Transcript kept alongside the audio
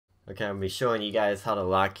Okay, I'm gonna be showing you guys how to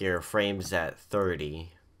lock your frames at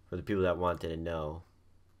 30 for the people that wanted to know.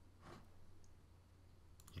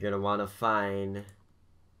 You're gonna want to find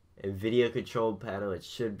Nvidia control panel. It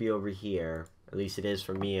should be over here. At least it is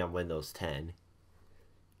for me on Windows 10.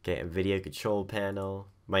 Okay, Nvidia control panel.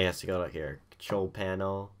 Might have to go up here. Control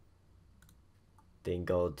panel. Then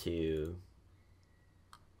go to.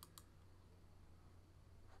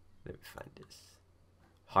 Let me find this.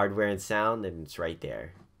 Hardware and sound, and it's right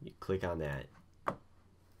there. You click on that.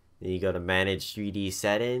 Then you go to manage 3D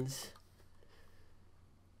settings.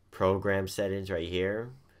 Program settings right here.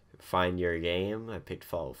 Find your game. I picked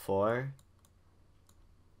Fallout 4.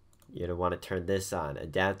 You're going to want to turn this on.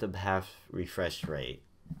 Adaptive half refresh rate.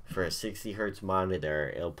 For a 60 Hz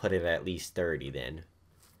monitor, it'll put it at least 30 then.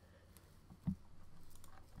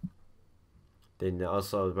 Then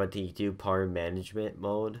also, what do you do? Power management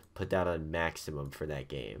mode. Put that on maximum for that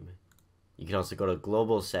game. You can also go to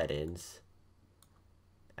global settings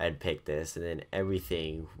and pick this, and then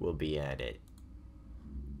everything will be added.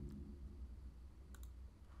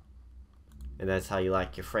 And that's how you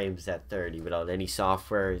lock your frames at 30 without any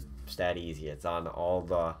software. It's that easy. It's on all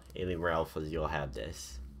the Alienware Alphas. You'll have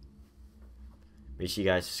this. Make sure you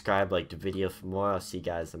guys subscribe, like the video for more. I'll see you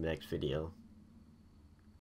guys in the next video.